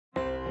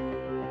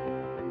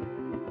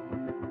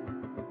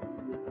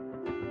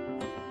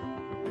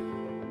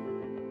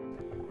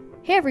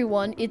Hey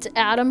everyone, it's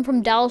Adam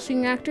from Dallas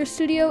Young Actors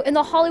Studio, and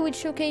the Hollywood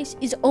Showcase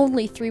is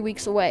only 3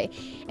 weeks away,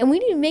 and we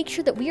need to make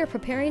sure that we are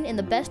preparing in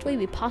the best way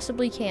we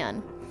possibly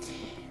can.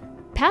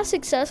 Past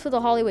success for the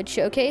Hollywood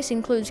Showcase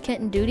includes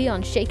Kent and Duty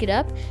on Shake It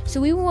Up,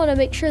 so we want to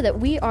make sure that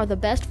we are the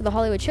best for the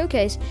Hollywood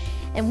Showcase,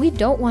 and we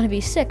don't want to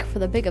be sick for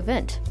the big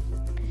event.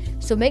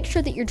 So make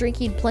sure that you're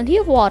drinking plenty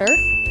of water,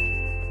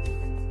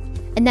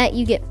 and that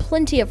you get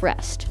plenty of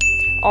rest.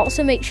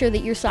 Also make sure that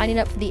you're signing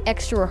up for the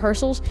extra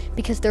rehearsals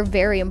because they're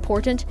very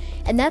important,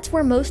 and that's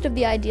where most of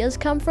the ideas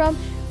come from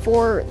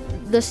for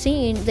the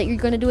scene that you're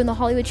going to do in the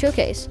Hollywood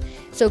Showcase.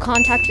 So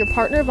contact your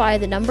partner via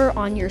the number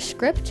on your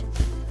script.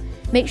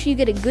 Make sure you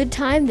get a good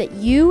time that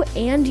you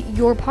and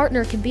your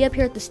partner can be up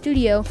here at the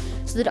studio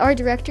so that our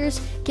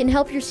directors can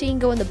help your scene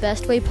go in the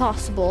best way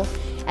possible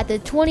at the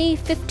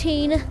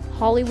 2015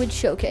 Hollywood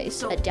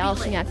Showcase at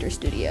Dallas Young Actors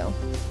Studio.